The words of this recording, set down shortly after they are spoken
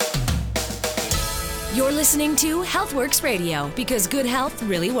You're listening to Healthworx Radio because good health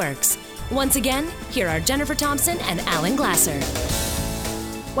really works. Once again, here are Jennifer Thompson and Alan Glasser.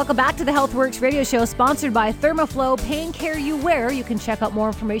 Welcome back to the Healthworx Radio Show, sponsored by Thermoflow Pain Care You Wear. You can check out more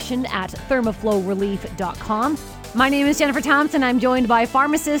information at thermoflowrelief.com. My name is Jennifer Thompson. I'm joined by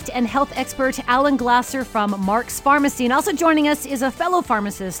pharmacist and health expert Alan Glasser from Mark's Pharmacy. And also joining us is a fellow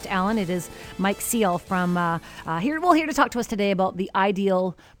pharmacist, Alan. It is Mike Seal from here to talk to us today about the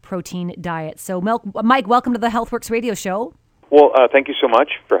ideal protein diet. So, Mike, welcome to the Healthworx Radio Show. Well, thank you so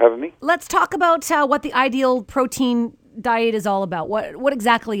much for having me. Let's talk about what the ideal protein diet is all about. What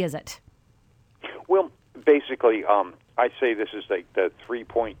exactly is it? Well, basically, I say this is like the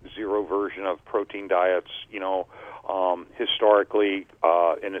 3.0 version of protein diets. Historically,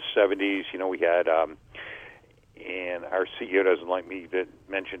 in the 70s, we had, and our CEO doesn't like me to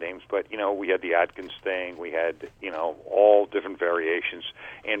mention names, but, we had the Atkins thing. We had, all different variations.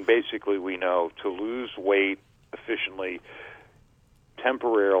 And basically, we know to lose weight efficiently,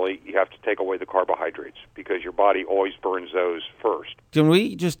 temporarily, you have to take away the carbohydrates because your body always burns those first. Can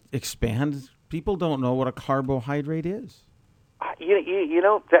we just expand? People don't know what a carbohydrate is.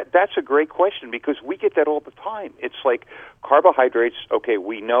 That's a great question because we get that all the time. It's like carbohydrates, okay,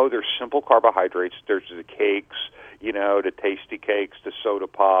 we know there's simple carbohydrates. There's the cakes, the tasty cakes, the soda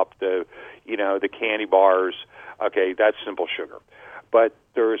pop, the candy bars. Okay, that's simple sugar. But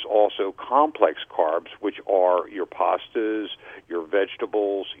there's also complex carbs, which are your pastas, your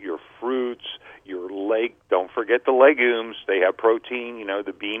vegetables, your fruits, don't forget the legumes. They have protein,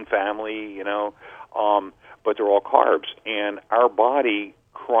 the bean family, but they're all carbs. And our body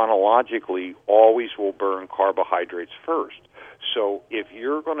chronologically always will burn carbohydrates first. So if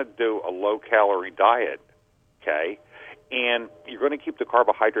you're going to do a low-calorie diet, okay, and you're going to keep the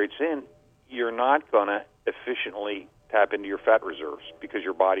carbohydrates in, you're not going to efficiently tap into your fat reserves because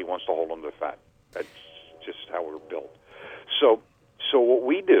your body wants to hold on to the fat. That's just how we're built. So what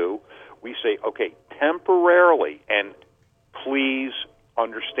we do, we say, okay, temporarily, and please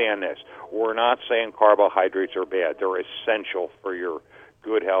understand this, we're not saying carbohydrates are bad. They're essential for your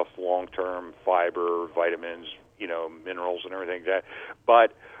good health, long-term, fiber, vitamins, minerals and everything like that.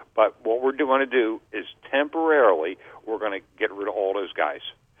 But what we're going to do is temporarily, we're going to get rid of all those guys.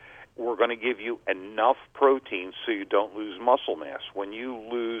 We're going to give you enough protein so you don't lose muscle mass. When you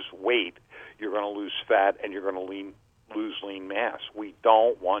lose weight, you're going to lose fat and you're going to lose lean mass. We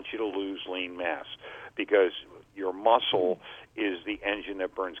don't want you to lose lean mass because your muscle is the engine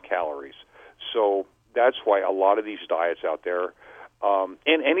that burns calories. So that's why a lot of these diets out there,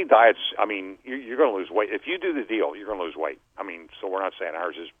 and any diets, you're going to lose weight. If you do the deal, you're going to lose weight. So we're not saying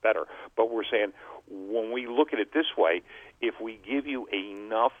ours is better, but we're saying when we look at it this way, if we give you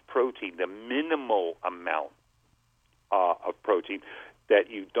enough protein, the minimal amount of protein, that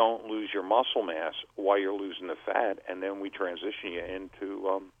you don't lose your muscle mass while you're losing the fat, and then we transition you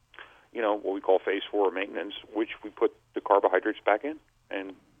into, what we call phase 4 maintenance, which we put the carbohydrates back in,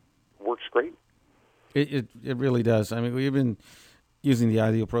 and works great. It really does. We've been using the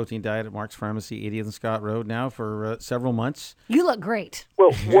Ideal Protein Diet at Mark's Pharmacy, 80th and Scott Road now for several months. You look great.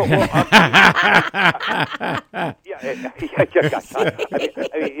 Well it's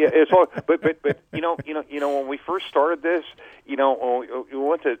all, but when we first started this, we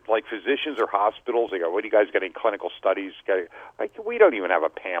went to like physicians or hospitals. They go, "What do you guys got any clinical studies?" We don't even have a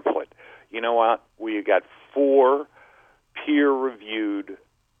pamphlet. You know what? We got 4 peer-reviewed,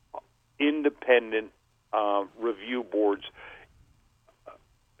 independent review boards.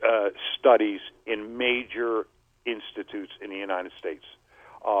 Studies in major institutes in the United States,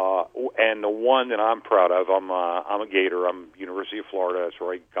 and the one that I'm proud of, I'm a Gator. I'm University of Florida. That's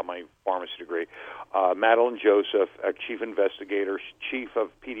where I got my pharmacy degree. Madeline Joseph, a chief investigator, chief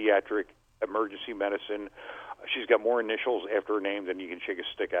of pediatric emergency medicine. She's got more initials after her name than you can shake a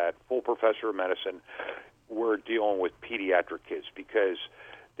stick at. Full professor of medicine. We're dealing with pediatric kids because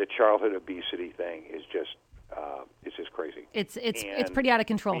the childhood obesity thing is just. It's just crazy. It's pretty out of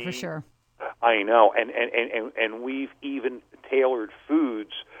control for sure. I know, and we've even tailored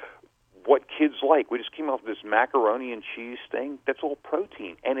foods what kids like. We just came off this macaroni and cheese thing. That's all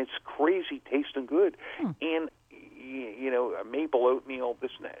protein, and it's crazy tasting good. And maple oatmeal,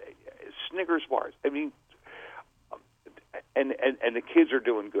 this and that, Snickers bars. And the kids are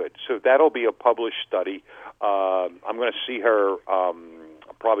doing good. So that'll be a published study. I'm going to see her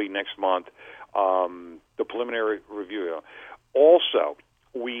probably next month. The preliminary review. Also,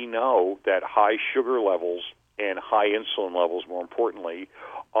 we know that high sugar levels and high insulin levels, more importantly,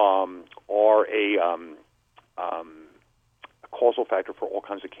 are a causal factor for all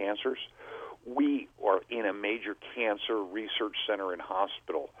kinds of cancers. We are in a major cancer research center and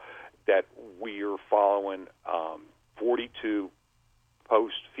hospital that we are following 42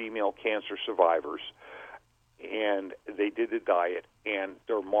 post-female cancer survivors, and they did the diet, and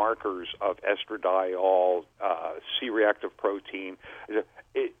their markers of estradiol, C-reactive protein,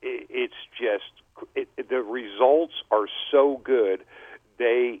 it's just, the results are so good,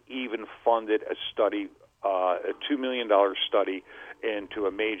 they even funded a study, a $2 million study into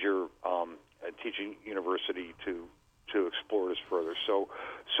a major teaching university to explore this further. So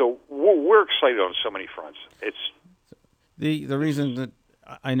we're excited on so many fronts. It's the reason that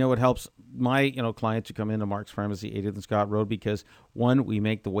I know it helps my clients who come into Mark's Pharmacy, 80th and Scott Road, because one, we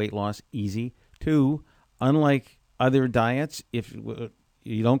make the weight loss easy. Two, unlike other diets, if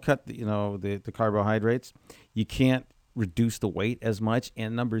you don't cut the carbohydrates, you can't reduce the weight as much.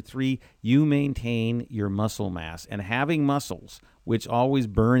 And number three, you maintain your muscle mass. And having muscles, which always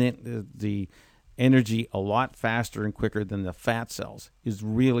burn the energy a lot faster and quicker than the fat cells, is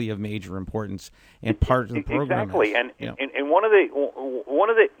really of major importance and part of the program. Exactly, and one of the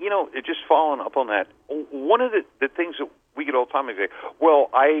just following up on that, one of the things that we get all the time is say, well,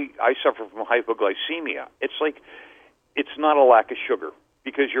 I suffer from hypoglycemia. It's like, it's not a lack of sugar,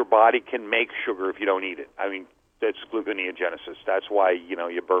 because your body can make sugar if you don't eat it. I mean, that's gluconeogenesis. That's why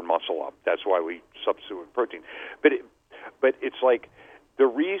you burn muscle up. That's why we substitute with protein. But it's like, the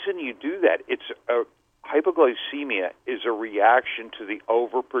reason you do that, hypoglycemia is a reaction to the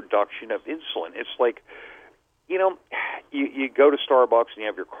overproduction of insulin. It's like, you go to Starbucks and you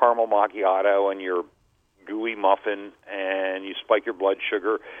have your caramel macchiato and your gooey muffin, and you spike your blood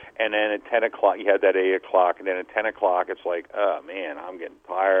sugar, and then at 10 o'clock, you had that 8 o'clock, and then at 10 o'clock, it's like, oh, man, I'm getting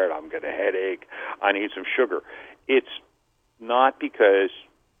tired, I'm getting a headache, I need some sugar. It's not because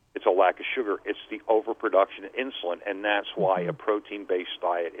it's a lack of sugar. It's the overproduction of insulin, and that's why a protein-based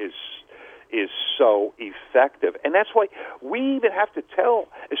diet is so effective. And that's why we even have to tell,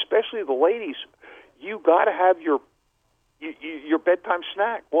 especially the ladies, you got to have your bedtime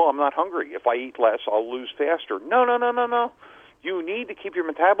snack. Well, I'm not hungry. If I eat less, I'll lose faster. No. You need to keep your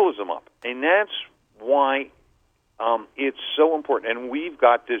metabolism up, and that's why it's so important. And we've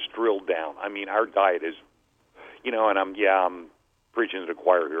got this drilled down. I mean, our diet is, and I'm preaching to the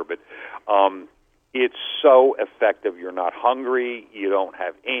choir here, but it's so effective. You're not hungry. You don't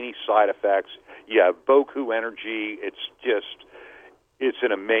have any side effects. You have beaucoup energy. It's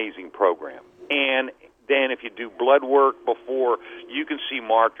an amazing program. And then if you do blood work before, you can see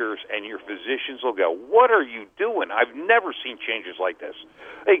markers, and your physicians will go, what are you doing? I've never seen changes like this.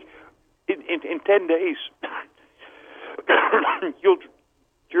 Hey, in 10 days,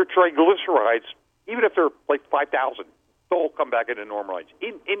 your triglycerides, even if they're like 5,000, they'll come back into normal range.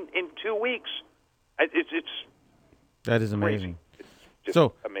 In 2 weeks, that is amazing. It's just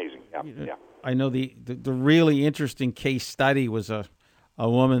amazing. Yeah. I know the really interesting case study was a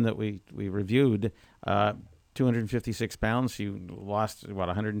woman that we reviewed, 256 pounds. She lost about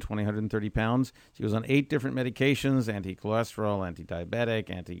 120, 130 pounds. She was on 8 different medications: anti-cholesterol, anti-diabetic,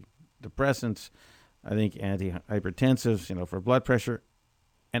 antidepressants, I think antihypertensives, for blood pressure.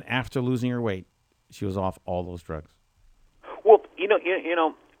 And after losing her weight, she was off all those drugs. Well,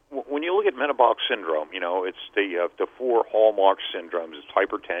 when you look at metabolic syndrome, it's the 4 hallmark syndromes. It's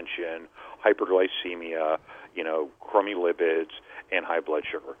hypertension, hyperglycemia, crummy lipids, and high blood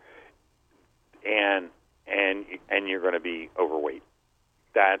sugar. And you're going to be overweight.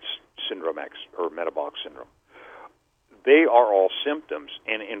 That's syndrome X, or metabolic syndrome. They are all symptoms.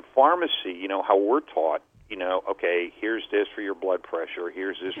 And in pharmacy, how we're taught, okay, here's this for your blood pressure,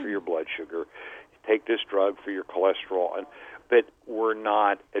 here's this for your blood sugar, take this drug for your cholesterol. But we're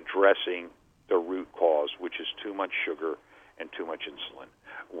not addressing the root cause, which is too much sugar and too much insulin.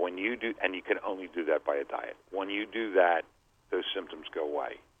 When you do, and you can only do that by a diet. When you do that, those symptoms go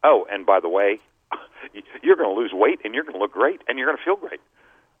away. Oh, and by the way, you're going to lose weight, and you're going to look great, and you're going to feel great.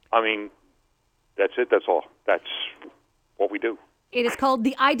 I mean, that's it. That's all. That's what we do. It is called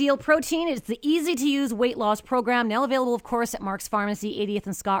The Ideal Protein. It's the easy-to-use weight loss program, now available, of course, at Mark's Pharmacy, 80th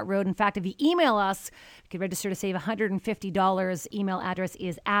and Scott Road. In fact, if you email us, you can register to save $150. Email address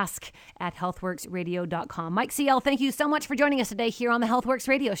is ask@healthworksradio.com. Mike CL, thank you so much for joining us today here on the Healthworx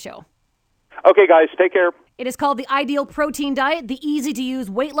Radio Show. Okay, guys, take care. It is called The Ideal Protein Diet, the easy-to-use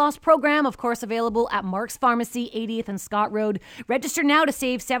weight loss program, of course, available at Mark's Pharmacy, 80th and Scott Road. Register now to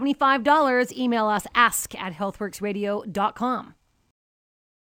save $75. Email us, ask@healthworksradio.com.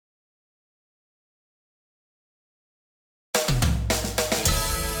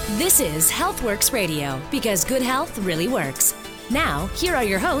 This is Healthworx Radio, because good health really works. Now, here are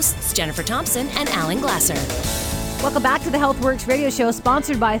your hosts, Jennifer Thompson and Alan Glasser. Welcome back to the Healthworx radio show,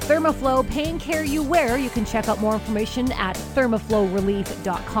 sponsored by ThermaFlow Pain Care You Wear. You can check out more information at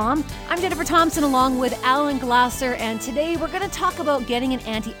thermaflowrelief.com. I'm Jennifer Thompson along with Alan Glasser, and today we're going to talk about getting an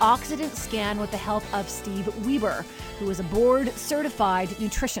antioxidant scan with the help of Steve Weber, who is a board-certified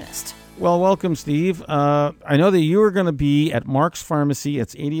nutritionist. Well, welcome, Steve. I know that you are going to be at Mark's Pharmacy.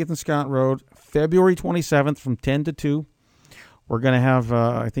 It's 80th and Scott Road, February 27th from 10 to 2. We're going to have,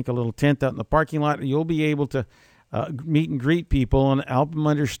 I think, a little tent out in the parking lot. You'll be able to meet and greet people and help them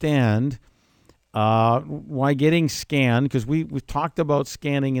understand why getting scanned, because we've talked about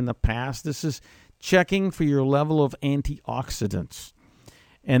scanning in the past. This is checking for your level of antioxidants,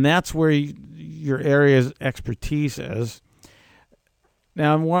 and that's where your area's expertise is.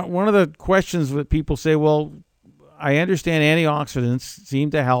 Now, one of the questions that people say, well, I understand antioxidants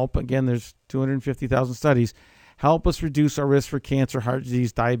seem to help. Again, there's 250,000 studies. Help us reduce our risk for cancer, heart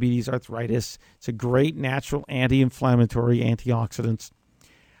disease, diabetes, arthritis. It's a great natural anti-inflammatory antioxidants.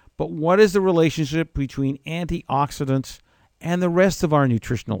 But what is the relationship between antioxidants and the rest of our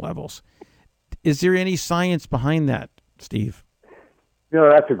nutritional levels? Is there any science behind that, Steve?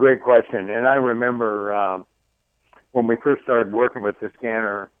 That's a great question. And I remember when we first started working with the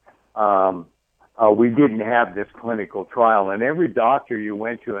scanner, we didn't have this clinical trial. And every doctor you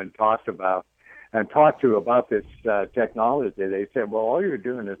went to and talked to about this technology, they said, well, all you're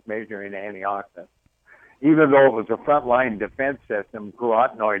doing is measuring antioxidants. Even though it was a frontline defense system,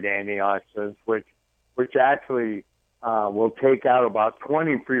 carotenoid antioxidants, which actually will take out about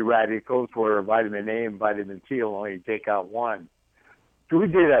 20 free radicals, where vitamin A and vitamin C will only take out one. So we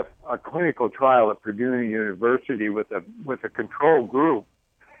did a clinical trial at Purdue University with a control group,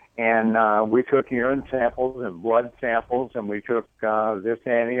 and we took urine samples and blood samples, and we took this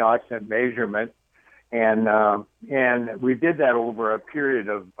antioxidant measurement. And we did that over a period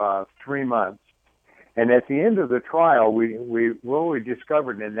of 3 months. And at the end of the trial, what we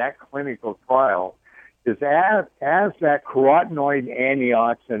discovered in that clinical trial is as that carotenoid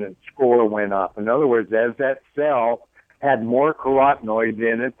antioxidant score went up, in other words, as that cell had more carotenoids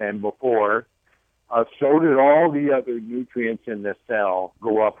in it than before, so did all the other nutrients in the cell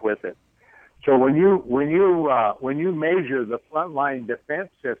go up with it. So when you measure the frontline defense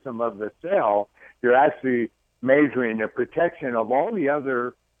system of the cell, you're actually measuring the protection of all the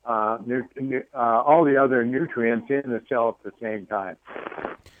other nutrients in the cell at the same time.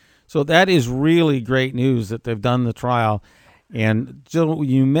 So that is really great news that they've done the trial. And so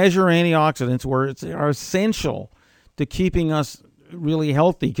you measure antioxidants where are essential to keeping us really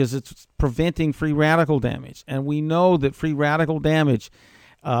healthy, because it's preventing free radical damage. And we know that free radical damage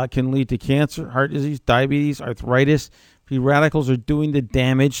can lead to cancer, heart disease, diabetes, arthritis. Free radicals are doing the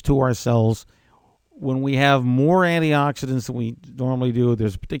damage to our cells. When we have more antioxidants than we normally do,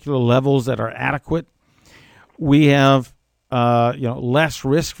 there's particular levels that are adequate. We have less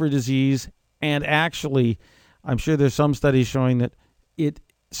risk for disease, and actually, I'm sure there's some studies showing that it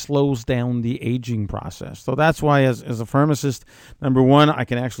slows down the aging process. So that's why, as a pharmacist, number one, I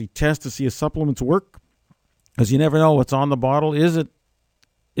can actually test to see if supplements work, because you never know what's on the bottle. Is it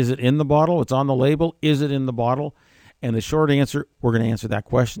in the bottle? It's on the label. Is it in the bottle? And the short answer, we're going to answer that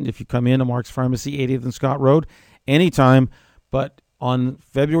question if you come in to Mark's Pharmacy, 80th and Scott Road, anytime. But on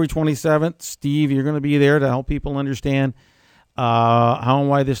February 27th, Steve, you're going to be there to help people understand how and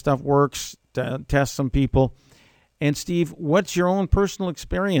why this stuff works, to test some people. And Steve, what's your own personal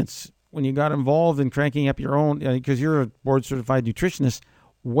experience when you got involved in cranking up your own, because you're a board-certified nutritionist,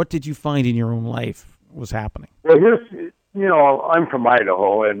 what did you find in your own life was happening? Well, I'm from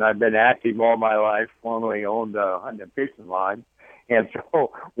Idaho, and I've been active all my life, formerly owned a hunting and fishing line, and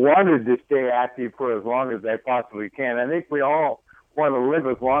so wanted to stay active for as long as I possibly can. I think we all want to live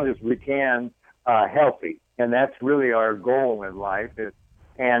as long as we can healthy, and that's really our goal in life.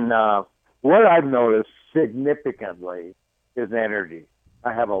 And what I've noticed significantly is energy.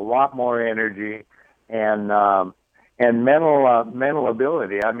 I have a lot more energy and mental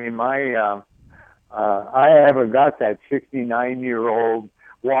ability. I mean, I haven't got that 69-year-old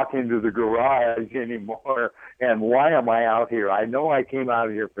walk into the garage anymore, and why am I out here? I know I came out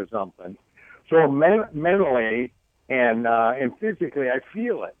here for something. So mentally and physically, I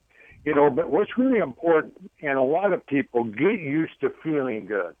feel it. But what's really important, and a lot of people get used to feeling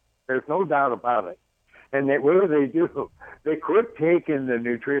good. There's no doubt about it. And what do? They quit taking the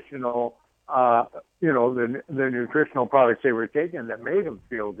nutritional, the nutritional products they were taking that made them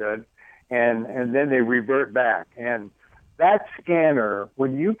feel good, and then they revert back. And that scanner,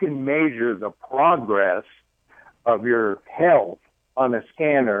 when you can measure the progress of your health on a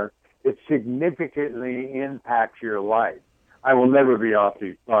scanner, it significantly impacts your life. I will never be off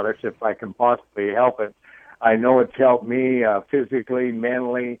these products if I can possibly help it. I know it's helped me physically,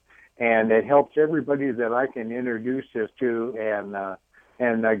 mentally, and it helps everybody that I can introduce this to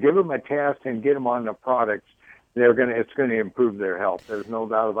and give them a test and get them on the products. It's going to improve their health. There's no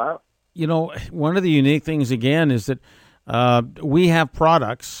doubt about it. You know, one of the unique things, again, is that we have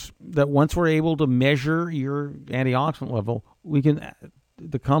products that once we're able to measure your antioxidant level,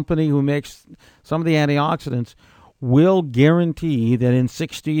 the company who makes some of the antioxidants will guarantee that in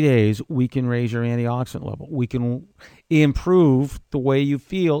 60 days we can raise your antioxidant level. We can improve the way you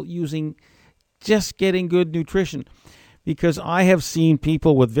feel using just getting good nutrition. Because I have seen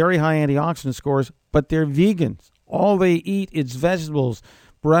people with very high antioxidant scores, but they're vegans. All they eat is vegetables,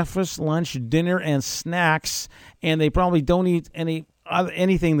 breakfast, lunch, dinner, and snacks, and they probably don't eat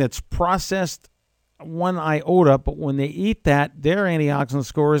anything that's processed one iota, but when they eat that, their antioxidant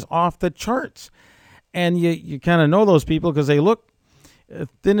score is off the charts. And you kind of know those people because they look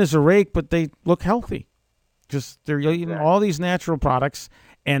thin as a rake, but they look healthy. Just they're eating all these natural products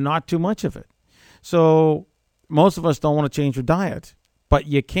and not too much of it. So most of us don't want to change your diet, but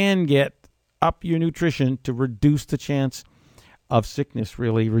you can get up your nutrition to reduce the chance of sickness,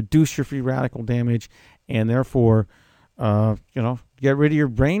 really, reduce your free radical damage, and therefore, get rid of your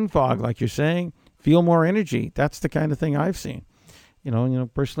brain fog, like you're saying, feel more energy. That's the kind of thing I've seen.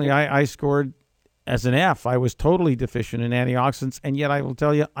 Personally, I scored as an F. I was totally deficient in antioxidants, and yet I will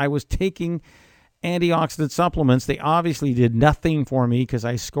tell you, I was taking antioxidant supplements. They obviously did nothing for me because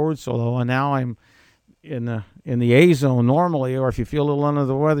I scored so low, and now I'm in the A zone normally, or if you feel a little under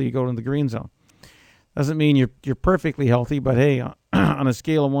the weather, you go to the green zone. Doesn't mean you're perfectly healthy, but hey, on a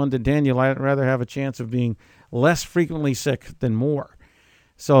scale of 1 to 10, you'd rather have a chance of being less frequently sick than more.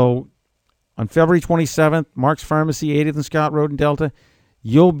 So on February 27th, Mark's Pharmacy, 80th and Scott Road in Delta,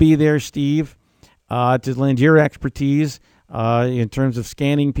 you'll be there, Steve, to lend your expertise in terms of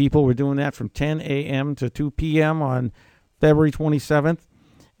scanning people. We're doing that from 10 a.m. to 2 p.m. on February 27th.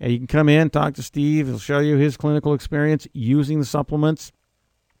 You can come in, talk to Steve. He'll show you his clinical experience using the supplements.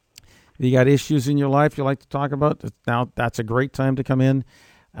 If you got issues in your life you like to talk about, now that's a great time to come in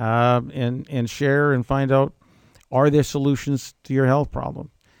and share and find out, are there solutions to your health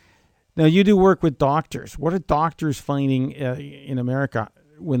problem? Now, you do work with doctors. What are doctors finding in America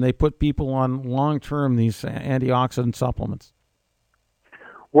when they put people on long-term these antioxidant supplements?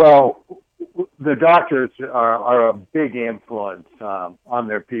 Well, the doctors are a big influence on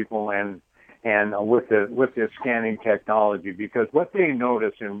their people and with the scanning technology, because what they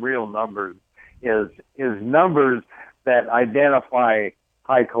notice in real numbers is numbers that identify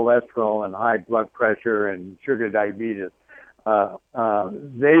high cholesterol and high blood pressure and sugar diabetes.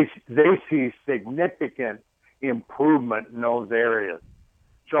 They see significant improvement in those areas.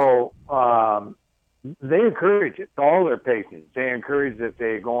 So they encourage it to all their patients. They encourage that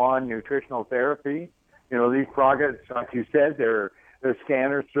they go on nutritional therapy. These products, like you said, they're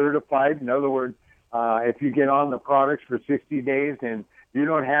scanner certified. In other words, if you get on the products for 60 days and you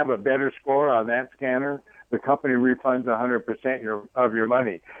don't have a better score on that scanner, the company refunds 100% of your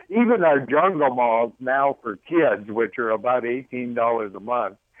money. Even our jungle malls now for kids, which are about $18 a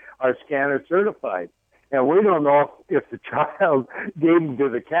month, are scanner certified. And we don't know if the child gave them to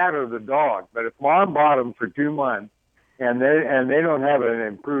the cat or the dog, but if mom bought them for 2 months and they don't have an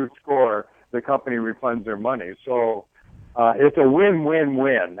improved score, the company refunds their money. So it's a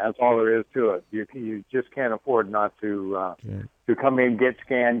win-win-win. That's all there is to it. You just can't afford not to come in, get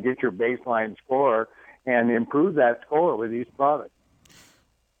scanned, get your baseline score, and improve that score with these products.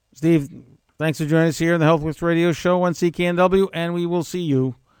 Steve, thanks for joining us here on the Healthworx Radio Show on CKNW, and we will see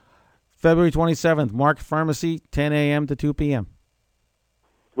you February 27th, Mark Pharmacy, 10 a.m. to 2 p.m.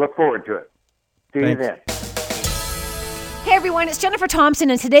 Look forward to it. See you then. Hey everyone, it's Jennifer Thompson,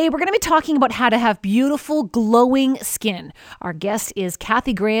 and today we're going to be talking about how to have beautiful, glowing skin. Our guest is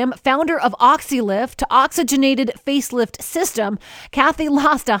Kathy Graham, founder of OxyLift, Oxygenated Facelift System. Kathy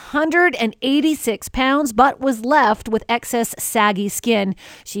lost 186 pounds, but was left with excess saggy skin.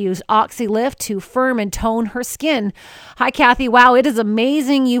 She used OxyLift to firm and tone her skin. Hi Kathy, wow, it is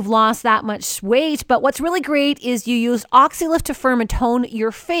amazing you've lost that much weight, but what's really great is you used OxyLift to firm and tone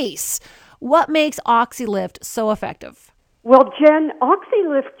your face. What makes OxyLift so effective? Well, Jen,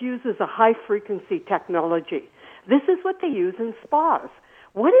 OxyLift uses a high-frequency technology. This is what they use in spas.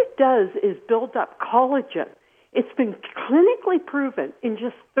 What it does is build up collagen. It's been clinically proven in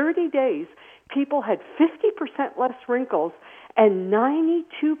just 30 days, people had 50% less wrinkles and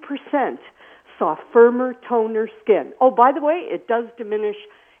 92% saw firmer, toner skin. Oh, by the way, it does diminish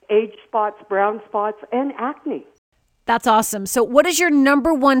age spots, brown spots, and acne. That's awesome. So what is your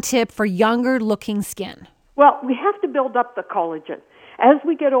number one tip for younger-looking skin? Well, we have to build up the collagen. As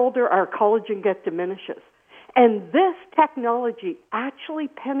we get older, our collagen diminishes. And this technology actually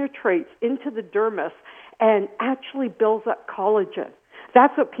penetrates into the dermis and actually builds up collagen.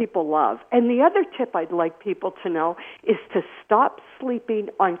 That's what people love. And the other tip I'd like people to know is to stop sleeping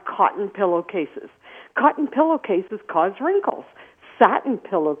on cotton pillowcases. Cotton pillowcases cause wrinkles. Satin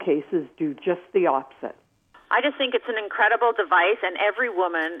pillowcases do just the opposite. I just think it's an incredible device, and every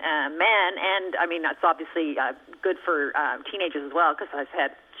woman, man, and I mean, it's obviously good for teenagers as well, because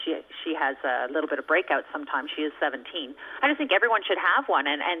she has a little bit of breakout sometimes. She is 17. I just think everyone should have one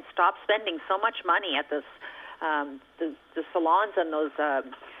and stop spending so much money at this the salons and those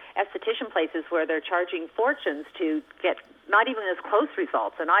esthetician places where they're charging fortunes to get not even as close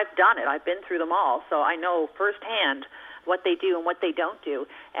results. And I've done it. I've been through them all, so I know firsthand what they do and what they don't do.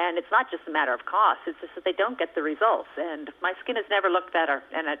 And it's not just a matter of cost. It's just that they don't get the results. And my skin has never looked better,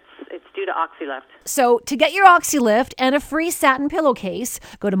 and it's due to OxyLift. So to get your OxyLift and a free satin pillowcase,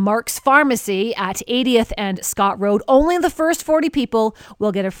 go to Mark's Pharmacy at 80th and Scott Road. Only the first 40 people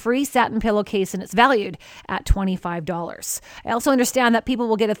will get a free satin pillowcase, and it's valued at $25. I also understand that people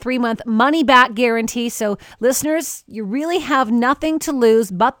will get a 3-month money-back guarantee. So listeners, you really have nothing to lose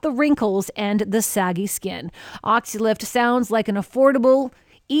but the wrinkles and the saggy skin. OxyLift sounds like an affordable,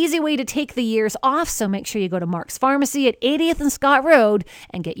 easy way to take the years off, so make sure you go to Mark's Pharmacy at 80th and Scott Road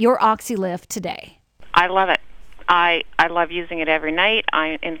and get your OxyLift today. I love it. I love using it every night.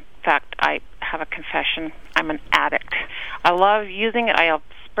 In fact, I have a confession. I'm an addict. I love using it. I love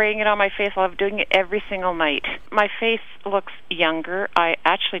spraying it on my face. I love doing it every single night. My face looks younger. I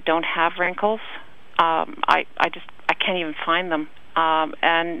actually don't have wrinkles. I can't even find them.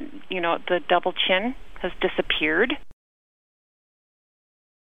 And, the double chin has disappeared.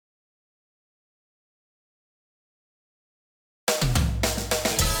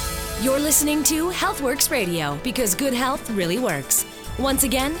 You're listening to Healthworx Radio, because good health really works. Once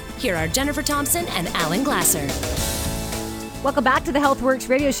again, here are Jennifer Thompson and Alan Glasser. Welcome back to the Healthworx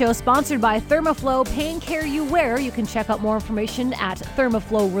Radio Show, sponsored by Thermoflow Pain Care You Wear. You can check out more information at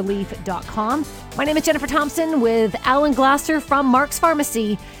thermoflowrelief.com. My name is Jennifer Thompson with Alan Glasser from Mark's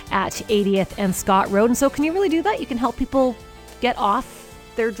Pharmacy at 80th and Scott Road. And so can you really do that? You can help people get off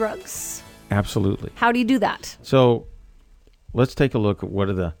their drugs? Absolutely. How do you do that? So let's take a look at what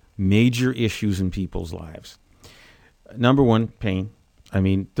are the major issues in people's lives. Number one, pain. I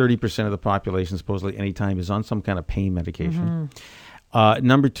mean, 30% of the population supposedly anytime is on some kind of pain medication. Mm-hmm.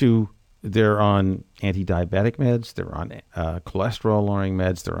 Number two, they're on anti-diabetic meds. They're on cholesterol-lowering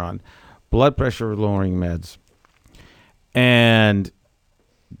meds. They're on blood pressure-lowering meds. And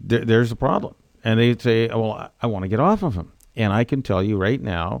there's a problem. And they say, well, I want to get off of them. And I can tell you right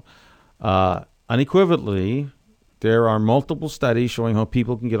now, unequivocally, there are multiple studies showing how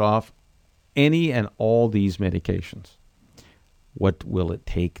people can get off any and all these medications. What will it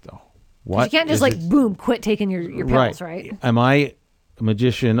take, though? You can't just boom, quit taking your pills, right? Am I a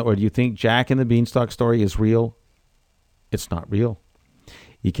magician, or do you think Jack and the Beanstalk story is real? It's not real.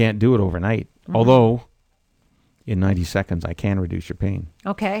 You can't do it overnight. Mm-hmm. Although, in 90 seconds, I can reduce your pain.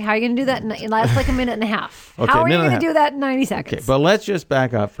 Okay, how are you going to do that? That's like a minute and a half. Okay, how are you going to do that in 90 seconds? Okay, but let's just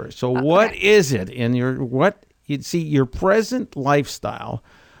back up first. So what is it in your present lifestyle,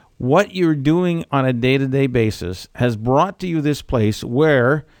 what you're doing on a day-to-day basis has brought to you this place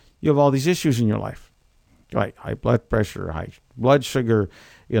where you have all these issues in your life, like high blood pressure, high blood sugar,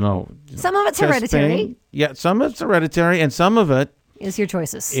 Some of it's hereditary. Pain. Yeah, some of it's hereditary, and some of it is your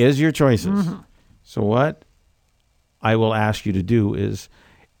choices. Mm-hmm. So what I will ask you to do is,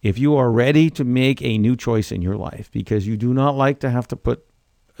 if you are ready to make a new choice in your life, because you do not like to have to put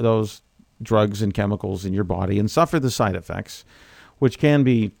those drugs and chemicals in your body and suffer the side effects, which can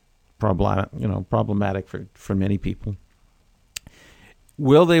be problematic for many people.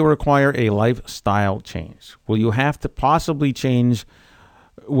 Will they require a lifestyle change? Will you have to possibly change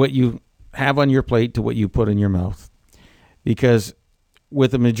what you have on your plate to what you put in your mouth? Because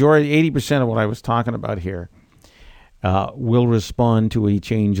with the majority, 80% of what I was talking about here will respond to a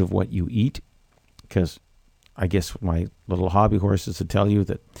change of what you eat. Because I guess my little hobby horse is to tell you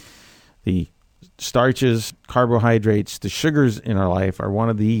that the starches, carbohydrates, the sugars in our life are one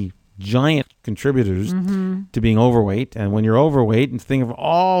of the giant contributors to being overweight. And when you're overweight and think of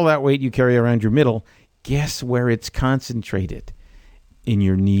all that weight you carry around your middle, guess where it's concentrated? In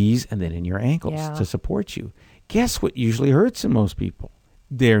your knees and then in your ankles to support you. Guess what usually hurts in most people?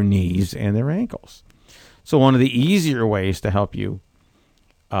 Their knees and their ankles. So one of the easier ways to help you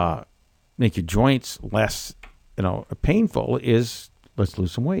make your joints less painful is, let's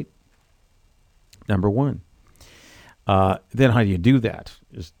lose some weight. Number one. Then how do you do that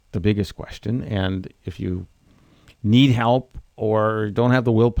is the biggest question. And if you need help or don't have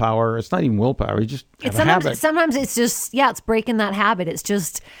the willpower. It's not even willpower. You just have a habit. Sometimes it's just, it's breaking that habit. It's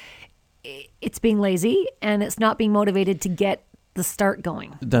just, it's being lazy and it's not being motivated to get the start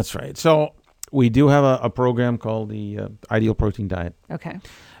going. That's right. So we do have a program called the Ideal Protein Diet. Okay.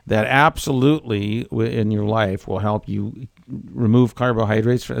 That absolutely in your life will help you remove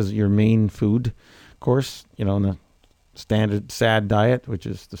carbohydrates as your main food course, in the standard SAD diet, which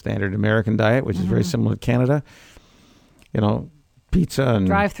is the standard American diet, which is very similar to Canada. Pizza and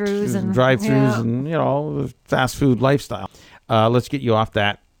drive-thrus and the fast food lifestyle. Let's get you off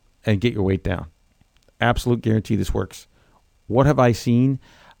that and get your weight down. Absolute guarantee this works. What have I seen?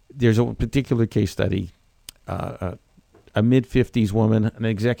 There's a particular case study. A mid-50s woman, an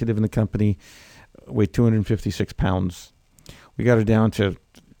executive in the company, weighed 256 pounds. We got her down to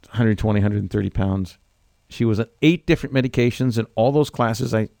 120, 130 pounds. She was on 8 different medications in all those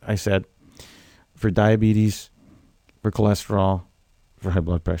classes I said, for diabetes, for cholesterol, for high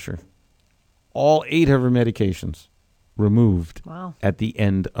blood pressure. All 8 of her medications removed at the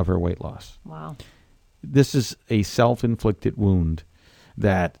end of her weight loss. Wow. This is a self-inflicted wound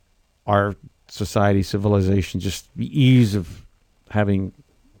that our society, civilization, just the ease of having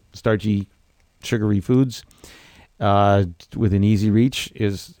starchy, sugary foods within easy reach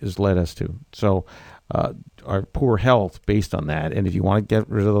is led us to. So our poor health based on that, and if you want to get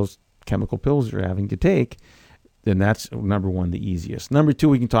rid of those chemical pills you're having to take, then that's number one, the easiest. Number 2,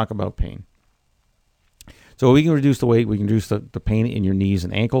 we can talk about pain. So we can reduce the weight, we can reduce the pain in your knees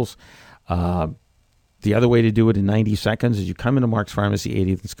and ankles. The other way to do it in 90 seconds is you come into Mark's Pharmacy,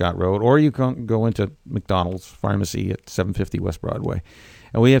 80th and Scott Road, or you can go into McDonald's Pharmacy at 750 West Broadway.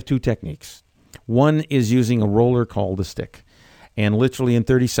 And we have 2 techniques. One is using a roller called a stick. And literally in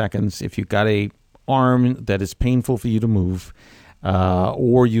 30 seconds, if you've got a arm that is painful for you to move,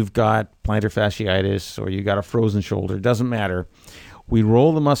 or you've got plantar fasciitis, or you got a frozen shoulder, it doesn't matter. We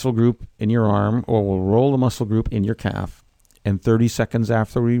roll the muscle group in your arm, or we'll roll the muscle group in your calf, and 30 seconds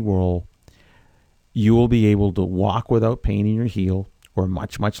after we roll, you will be able to walk without pain in your heel, or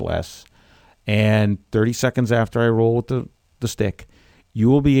much, much less. And 30 seconds after I roll with the stick, you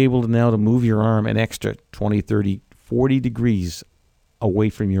will be able to now to move your arm an extra 20, 30, 40 degrees away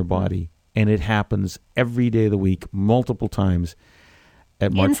from your body. And it happens every day of the week, multiple times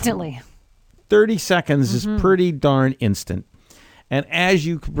at March. Instantly. 30 seconds is pretty darn instant. And as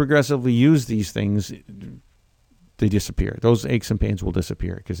you progressively use these things, they disappear. Those aches and pains will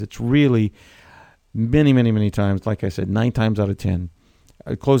disappear because it's really many, many, many times, like I said, 9 times out of 10,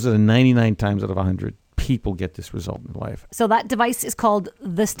 closer to 99 times out of 100, people get this result in life. So that device is called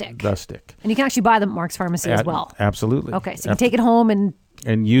the stick. The stick. And you can actually buy them at Mark's Pharmacy as well. Absolutely. Okay, so you can take it home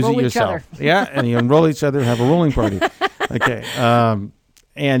and use roll it yourself. Yeah, and you enroll each other, have a rolling party. Okay.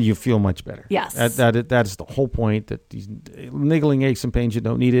 And you feel much better. Yes. That is the whole point, that these niggling aches and pains, you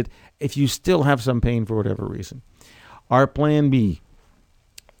don't need it. If you still have some pain for whatever reason, our plan B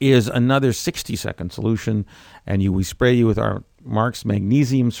is another 60-second solution, and we spray you with our Mark's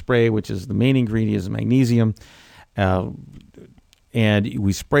magnesium spray, which is the main ingredient is magnesium, and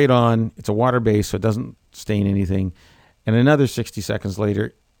we spray it on. It's a water-based, so it doesn't stain anything. And another 60 seconds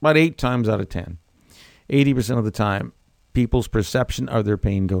later, about 8 times out of 10, 80% of the time, people's perception of their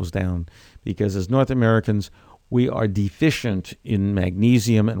pain goes down, because as North Americans, we are deficient in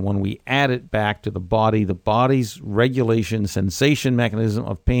magnesium, and when we add it back to the body's regulation sensation mechanism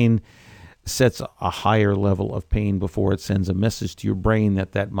of pain sets a higher level of pain before it sends a message to your brain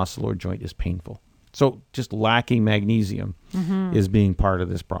that muscle or joint is painful. So just lacking magnesium is being part of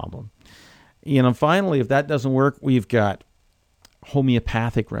this problem. Finally, if that doesn't work, we've got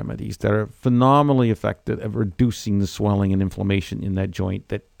homeopathic remedies that are phenomenally effective at reducing the swelling and inflammation in that joint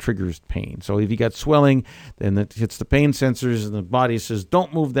that triggers pain. So if you got swelling, then it hits the pain sensors and the body says,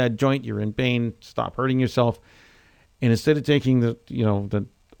 don't move that joint, you're in pain, stop hurting yourself. And instead of taking the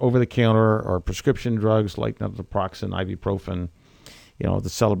over-the-counter or prescription drugs like naproxen, ibuprofen, the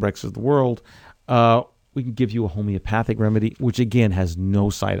Celebrex of the world, we can give you a homeopathic remedy, which again has no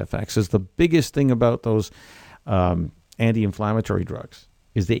side effects. Is the biggest thing about those anti-inflammatory drugs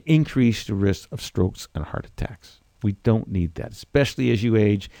is they increase the risk of strokes and heart attacks. We don't need that, especially as you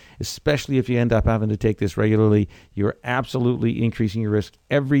age, especially if you end up having to take this regularly. You're absolutely increasing your risk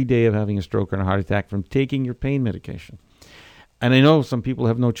every day of having a stroke or a heart attack from taking your pain medication. And I know some people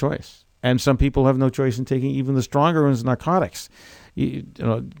have no choice, and some people have no choice in taking even the stronger ones, narcotics. You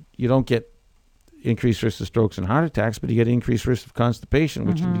don't get increased risk of strokes and heart attacks, but you get increased risk of constipation,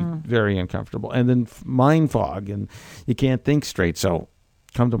 which can be very uncomfortable. And then mind fog, and you can't think straight. So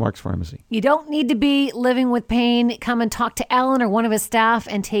come to Mark's Pharmacy. You don't need to be living with pain. Come and talk to Alan or one of his staff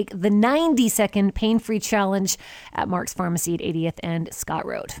and take the 90-second pain-free challenge at Mark's Pharmacy at 80th and Scott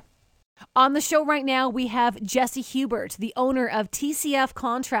Road. On the show right now, we have Jesse Hubert, the owner of TCF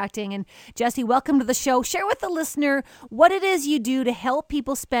Contracting. And Jesse, welcome to the show. Share with the listener what it is you do to help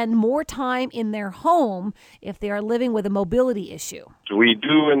people spend more time in their home if they are living with a mobility issue. We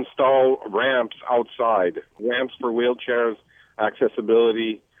do install ramps outside, ramps for wheelchairs,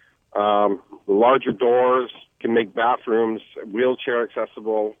 accessibility. Larger doors can make bathrooms wheelchair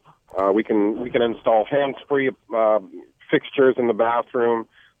accessible. We can install hands-free fixtures in the bathroom,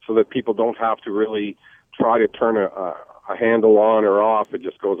 so that people don't have to really try to turn a handle on or off. It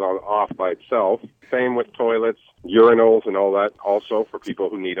just goes on off by itself. Same with toilets, urinals, and all that, also for people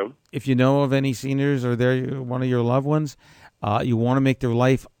who need them. If you know of any seniors or they're one of your loved ones, you want to make their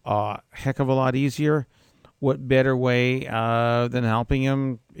life a heck of a lot easier, what better way than helping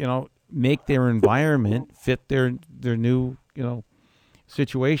them, make their environment fit their new,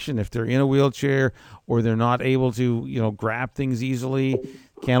 situation. If they're in a wheelchair or they're not able to, grab things easily,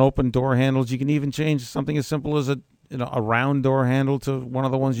 can't open door handles, you can even change something as simple as a round door handle to one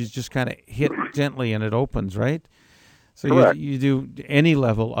of the ones you just kind of hit gently and it opens, right? So you do any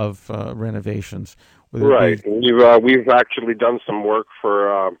level of renovations. Right. We've actually done some work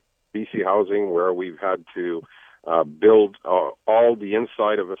for BC Housing where we've had to build all the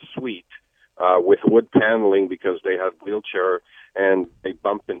inside of a suite with wood paneling because they had wheelchair and they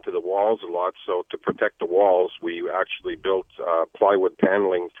bump into the walls a lot. So to protect the walls, we actually built plywood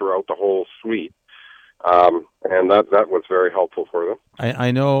paneling throughout the whole suite. And that was very helpful for them.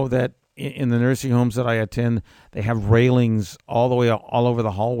 I know that in the nursing homes that I attend, they have railings all over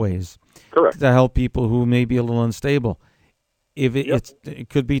the hallways. Correct. To help people who may be a little unstable. If it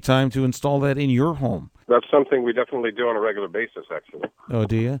could be time to install that in your home. That's something we definitely do on a regular basis, actually. Oh,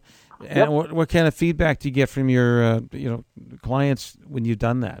 do you? And what kind of feedback do you get from your clients when you've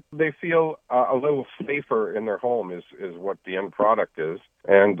done that? They feel a little safer in their home is what the end product is.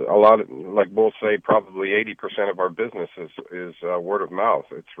 And a lot of, like we'll say, probably 80% of our business is word of mouth.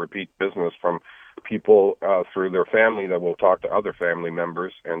 It's repeat business from people through their family that will talk to other family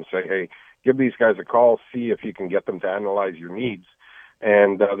members and say, hey, give these guys a call, see if you can get them to analyze your needs.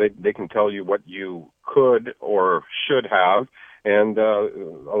 And they can tell you what you could or should have. And a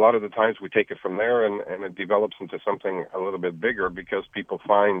lot of the times we take it from there and it develops into something a little bit bigger because people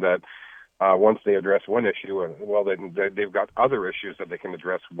find that once they address one issue, they've got other issues that they can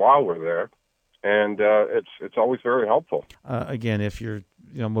address while we're there. And it's always very helpful. Again, if your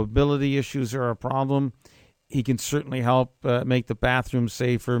mobility issues are a problem, he can certainly help make the bathroom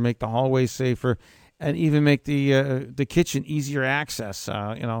safer, make the hallways safer, and even make the kitchen easier access.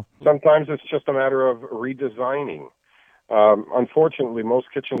 Sometimes it's just a matter of redesigning. Unfortunately, most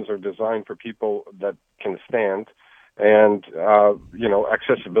kitchens are designed for people that can stand, and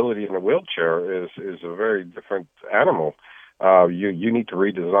accessibility in a wheelchair is a very different animal. You need to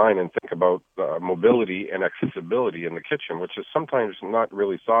redesign and think about mobility and accessibility in the kitchen, which is sometimes not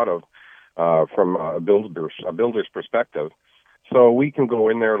really thought of from a builder's perspective. So we can go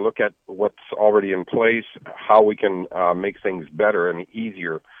in there, look at what's already in place, how we can make things better and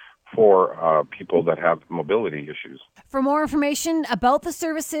easier for people that have mobility issues. For more information about the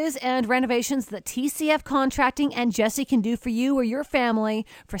services and renovations that TCF Contracting and Jesse can do for you or your family,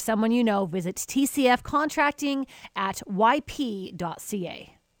 for someone you know, visit TCF Contracting at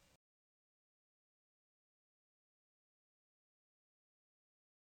yp.ca.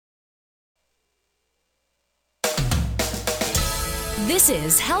 This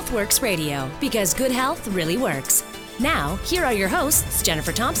is Healthworx Radio, because good health really works. Now, here are your hosts,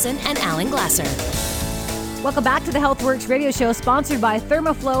 Jennifer Thompson and Alan Glasser. Welcome back to the Healthworx Radio Show, sponsored by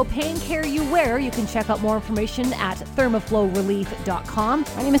Thermoflow Pain Care You Wear. You can check out more information at thermoflowrelief.com.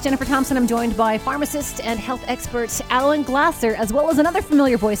 My name is Jennifer Thompson. I'm joined by pharmacist and health expert Alan Glasser, as well as another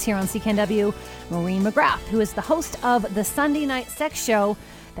familiar voice here on CKNW, Maureen McGrath, who is the host of the Sunday Night Sex Show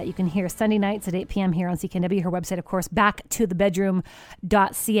that you can hear Sunday nights at 8 p.m. here on CKNW. Her website, of course,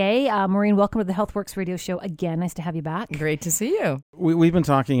 backtothebedroom.ca. Maureen, welcome to the Healthworx Radio Show again. Nice to have you back. Great to see you. We've been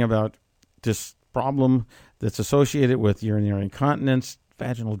talking about this problem that's associated with urinary incontinence,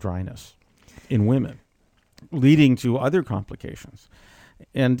 vaginal dryness in women, leading to other complications.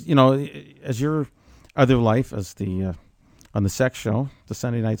 And, as your other life as on the sex show, the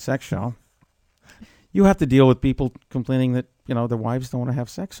Sunday Night Sex Show, you have to deal with people complaining that, their wives don't want to have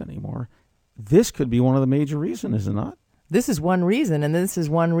sex anymore. This could be one of the major reasons, is it not? This is one reason, and this is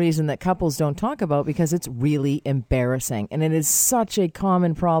one reason that couples don't talk about because it's really embarrassing. And it is such a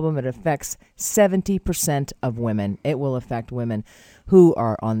common problem. It affects 70% of women. It will affect women who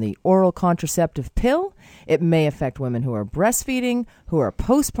are on the oral contraceptive pill. It may affect women who are breastfeeding, who are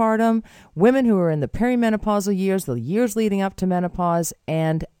postpartum, women who are in the perimenopausal years, the years leading up to menopause,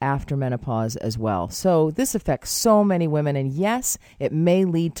 and after menopause as well. So this affects so many women, and yes, it may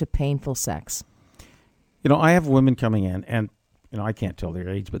lead to painful sex. I have women coming in, and I can't tell their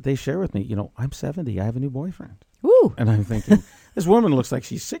age, but they share with me, I'm 70, I have a new boyfriend. Woo! And I'm thinking, this woman looks like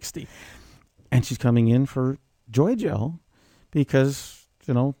she's 60. And she's coming in for Joy Gel because,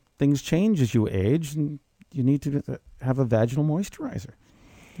 things change as you age, and you need to have a vaginal moisturizer.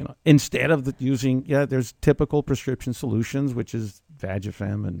 Instead of using, there's typical prescription solutions, which is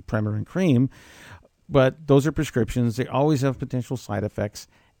Vagifem and Premarin cream, but those are prescriptions. They always have potential side effects,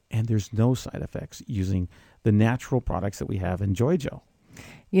 and there's no side effects using the natural products that we have in Joy Gel.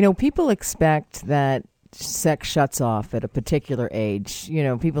 People expect that sex shuts off at a particular age.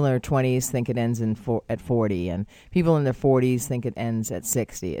 People in their 20s think it ends at 40, and people in their 40s think it ends at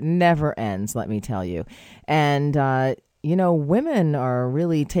 60. It never ends, let me tell you. And, women are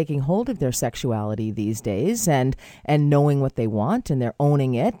really taking hold of their sexuality these days and knowing what they want, and they're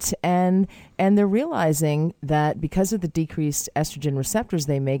owning it. And they're realizing that because of the decreased estrogen receptors,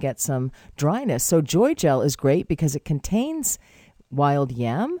 they may get some dryness. So Joy Gel is great because it contains wild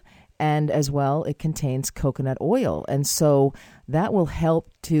yam, and as well, it contains coconut oil. And so that will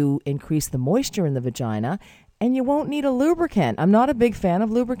help to increase the moisture in the vagina, and you won't need a lubricant. I'm not a big fan of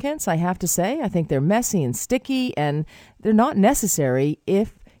lubricants, I have to say. I think they're messy and sticky, and they're not necessary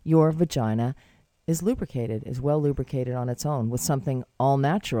if your vagina is well lubricated on its own with something all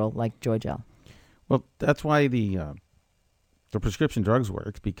natural like Joy Gel. Well, that's why the prescription drugs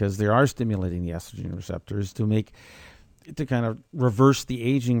work, because they are stimulating the estrogen receptors to kind of reverse the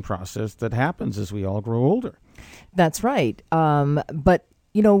aging process that happens as we all grow older. That's right. But,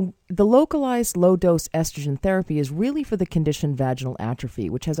 the localized low-dose estrogen therapy is really for the condition vaginal atrophy,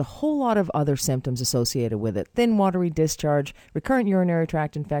 which has a whole lot of other symptoms associated with it. Thin, watery discharge, recurrent urinary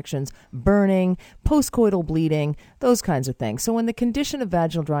tract infections, burning, postcoital bleeding, those kinds of things. So when the condition of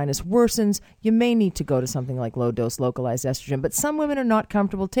vaginal dryness worsens, you may need to go to something like low-dose localized estrogen. But some women are not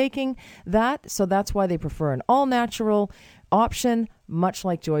comfortable taking that, so that's why they prefer an all-natural option, much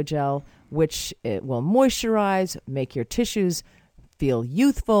like Joy Gel, which it will moisturize, make your tissues feel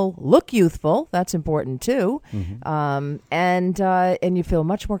youthful, look youthful. That's important too. Mm-hmm. And you feel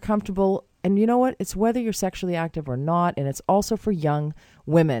much more comfortable. And you know what? It's whether you're sexually active or not, and it's also for young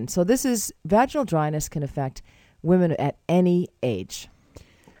women. So vaginal dryness can affect women at any age.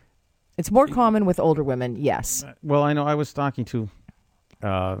 It's more common with older women, yes. Well, I know I was talking to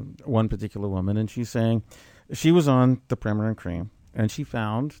one particular woman, and she's saying she was on the Premarin cream, and she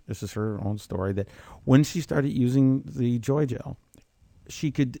found, this is her own story, that when she started using the Joy Gel,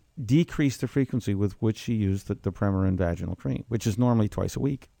 she could decrease the frequency with which she used the Premarin vaginal cream, which is normally twice a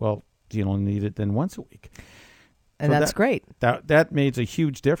week. Well, you don't need it then once a week. And so that's great. That makes a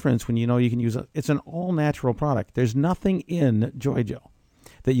huge difference when you can use it. It's an all-natural product. There's nothing in Joy Gel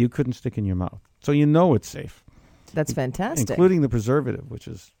that you couldn't stick in your mouth. So it's safe. That's fantastic. Including the preservative, which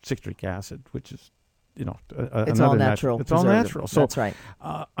is citric acid, which is, it's all natural. It's all natural. So that's right.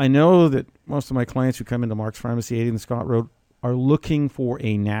 I know that most of my clients who come into Mark's Pharmacy, 80th and Scott Road, are looking for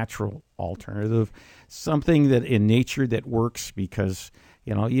a natural alternative, something that in nature that works, because,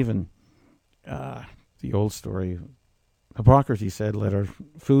 even the old story, Hippocrates said, let our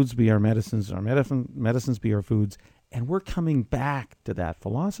foods be our medicines medicines be our foods. And we're coming back to that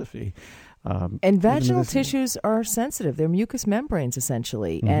philosophy. And vaginal tissues are sensitive. They're mucous membranes,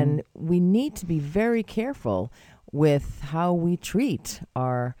 essentially. Mm-hmm. And we need to be very careful with how we treat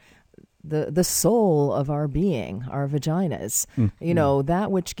the soul of our being, our vaginas. Mm-hmm.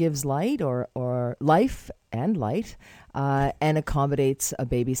 That which gives light or life and light and accommodates a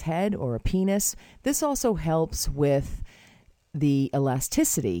baby's head or a penis. This also helps with the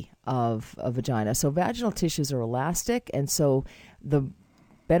elasticity of a vagina. So vaginal tissues are elastic, and so the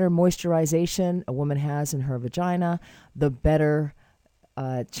better moisturization a woman has in her vagina, the better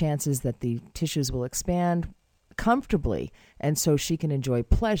chances that the tissues will expand comfortably, and so she can enjoy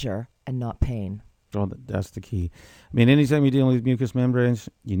pleasure and not pain. Well, that's the key. I mean, anytime you're dealing with mucous membranes,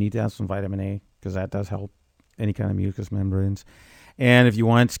 you need to have some vitamin A, because that does help any kind of mucous membranes. And if you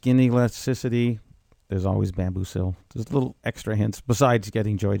want skin elasticity, there's always Bamboo-Sil. There's little extra hints besides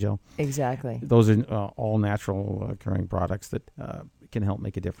getting Joy Gel. Exactly. Those are all natural occurring products that can help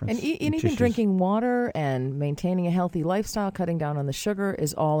make a difference. And even drinking water and maintaining a healthy lifestyle, cutting down on the sugar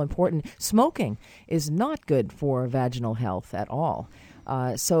is all important. Smoking is not good for vaginal health at all.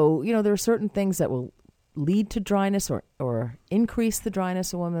 So, there are certain things that will lead to dryness or increase the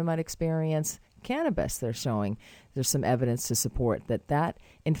dryness a woman might experience. cannabis. They're showing there's some evidence to support that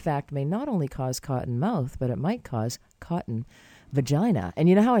in fact may not only cause cotton mouth, but it might cause cotton vagina. And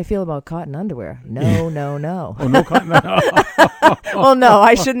you know how I feel about cotton underwear? No, no, no. Oh, no cotton. Well, no,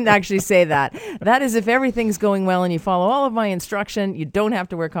 I shouldn't actually say that. That is if everything's going well and you follow all of my instruction, you don't have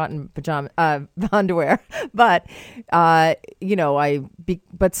to wear cotton underwear. But, but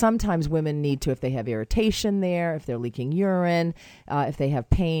sometimes women need to, if they have irritation there, if they're leaking urine, if they have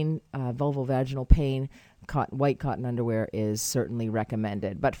pain, vulvovaginal pain, white cotton underwear is certainly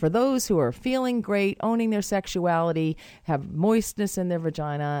recommended. But for those who are feeling great, owning their sexuality, have moistness in their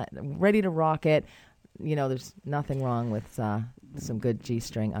vagina, ready to rock it, there's nothing wrong with some good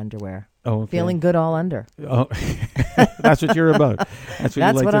G-string underwear. Oh, okay. Feeling good all under. Oh, that's what you're about. That's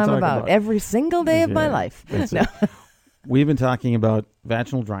what I'm about every single day of my life. No. We've been talking about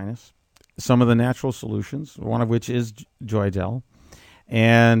vaginal dryness, some of the natural solutions, one of which is Joy Gel,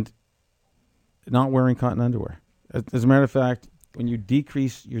 and not wearing cotton underwear. As a matter of fact, when you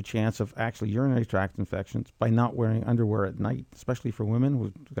decrease your chance of actually urinary tract infections by not wearing underwear at night, especially for women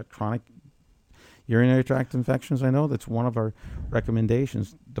who've got chronic urinary tract infections, I know that's one of our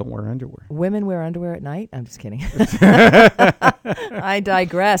recommendations. Don't wear underwear. Women wear underwear at night? I'm just kidding. I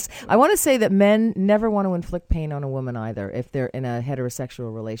digress. I want to say that men never want to inflict pain on a woman either if they're in a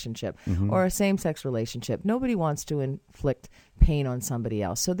heterosexual relationship or a same-sex relationship. Nobody wants to inflict pain on somebody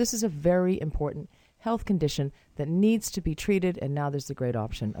else. So this is a very important health condition that needs to be treated, and now there's the great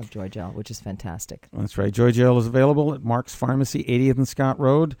option of Joy Gel, which is fantastic. That's right. Joy Gel is available at Mark's Pharmacy, 80th and Scott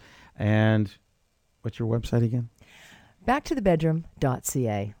Road. And what's your website again?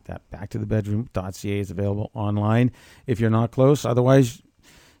 Backtothebedroom.ca. That backtothebedroom.ca is available online if you're not close. Otherwise,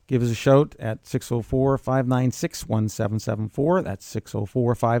 give us a shout at 604-596-1774. That's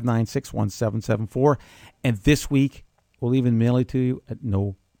 604-596-1774. And this week, we'll even mail it to you at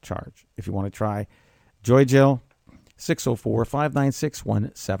no charge. If you want to try Joy Gel,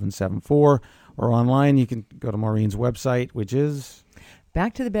 604-596-1774. Or online, you can go to Maureen's website, which is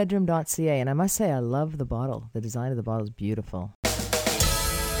backtothebedroom.ca. And I must say, I love the bottle. The design of the bottle is beautiful.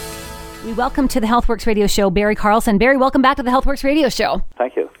 We welcome to the Healthworx Radio Show Barry Carlson. Barry, welcome back to the Healthworx Radio Show.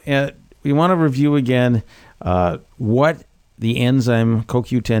 Thank you. We want to review again what the enzyme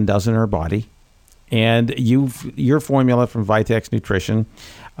CoQ10 does in our body. And your formula from Vitex Nutrition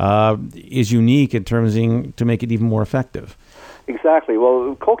is unique in terms to make it even more effective. Exactly.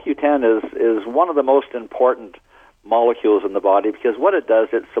 Well, CoQ10 is one of the most important molecules in the body because what it does,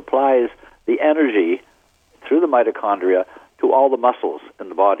 it supplies the energy through the mitochondria to all the muscles in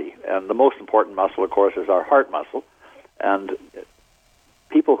the body. And the most important muscle, of course, is our heart muscle. And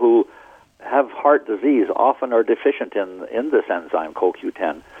people who have heart disease often are deficient in this enzyme,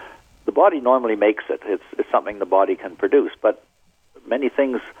 CoQ10. The body normally makes it. It's something the body can produce, but many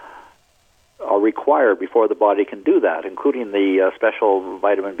things are required before the body can do that, including the special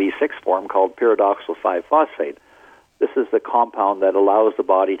vitamin B6 form called pyridoxal 5-phosphate. This is the compound that allows the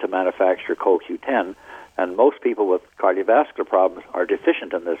body to manufacture CoQ10, and most people with cardiovascular problems are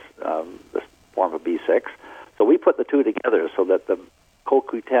deficient in this form of B6. So we put the two together so that the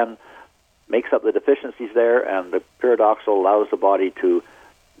CoQ10 makes up the deficiencies there, and the pyridoxal allows the body to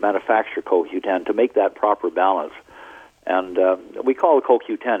manufacture CoQ10 to make that proper balance. And we call it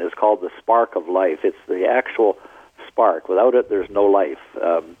CoQ10. It's called the spark of life. It's the actual spark. Without it, there's no life.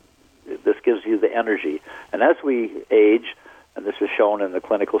 This gives you the energy. And as we age, and this is shown in the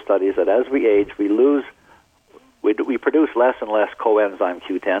clinical studies, that as we age, we produce less and less coenzyme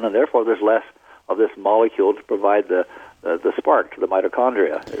Q10, and therefore there's less of this molecule to provide the spark to the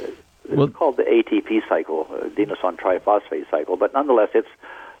mitochondria. It's called the ATP cycle, adenosine triphosphate cycle, but nonetheless, it's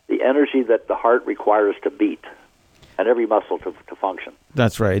the energy that the heart requires to beat and every muscle to function.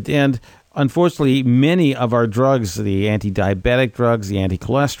 That's right. And unfortunately, many of our drugs, the anti-diabetic drugs, the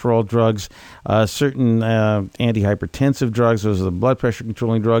anti-cholesterol drugs, certain anti-hypertensive drugs, those are the blood pressure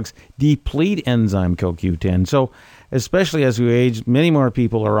controlling drugs, deplete enzyme CoQ10. So especially as we age, many more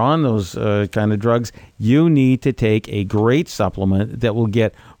people are on those kind of drugs. You need to take a great supplement that will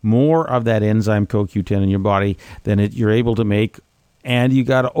get more of that enzyme CoQ10 in your body than you're able to make, and you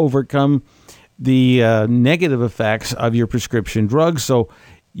got to overcome the negative effects of your prescription drugs. So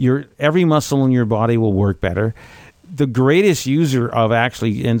every muscle in your body will work better. The greatest user of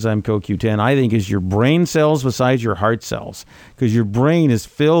actually enzyme CoQ10, I think, is your brain cells besides your heart cells, because your brain is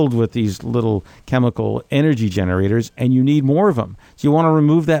filled with these little chemical energy generators, and you need more of them. So you want to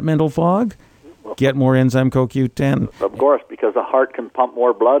remove that mental fog? Get more enzyme CoQ10. Of course, because the heart can pump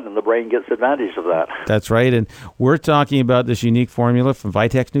more blood and the brain gets advantage of that. That's right. And we're talking about this unique formula from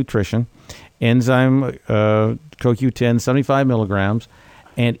Vitex Nutrition, enzyme CoQ10, 75 milligrams,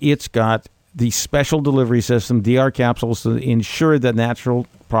 and it's got the special delivery system, DR capsules, to ensure that natural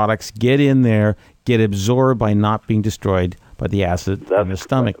products get in there, get absorbed by not being destroyed by the acid in the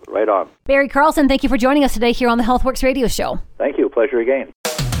stomach. Right on. Barry Carlson, thank you for joining us today here on the Healthworx Radio Show. Thank you. Pleasure again.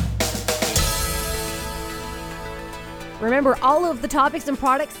 Remember, all of the topics and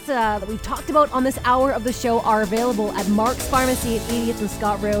products that we've talked about on this hour of the show are available at Mark's Pharmacy at 80th and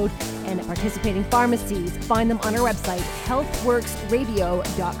Scott Road and at participating pharmacies. Find them on our website,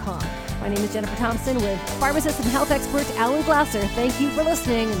 healthworxradio.com. My name is Jennifer Thompson with pharmacist and health expert Alan Glasser. Thank you for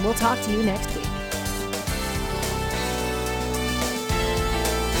listening, and we'll talk to you next week.